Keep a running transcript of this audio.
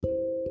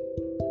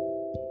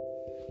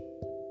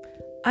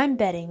I'm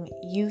betting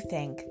you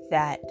think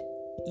that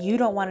you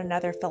don't want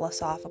another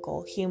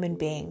philosophical human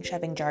being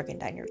shoving jargon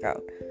down your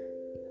throat.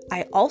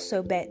 I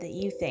also bet that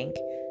you think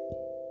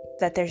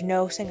that there's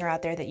no singer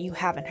out there that you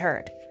haven't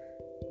heard.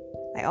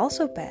 I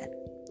also bet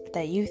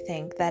that you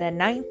think that a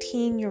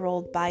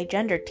 19-year-old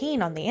bi-gender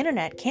teen on the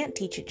internet can't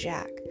teach you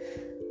jack.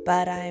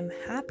 But I'm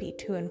happy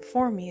to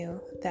inform you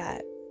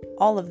that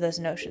all of those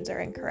notions are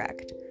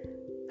incorrect.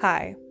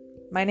 Hi,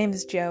 my name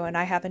is Joe, and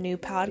I have a new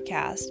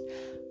podcast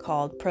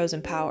called Prose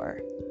and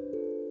Power.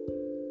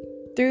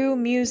 Through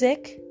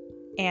music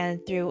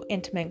and through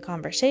intimate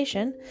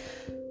conversation,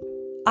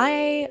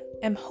 I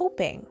am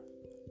hoping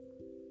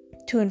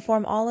to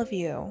inform all of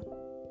you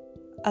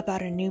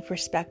about a new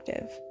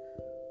perspective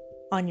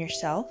on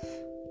yourself,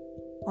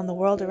 on the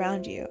world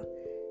around you,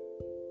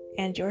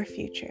 and your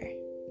future.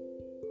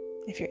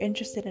 If you're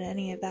interested in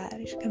any of that,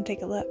 you should come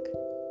take a look.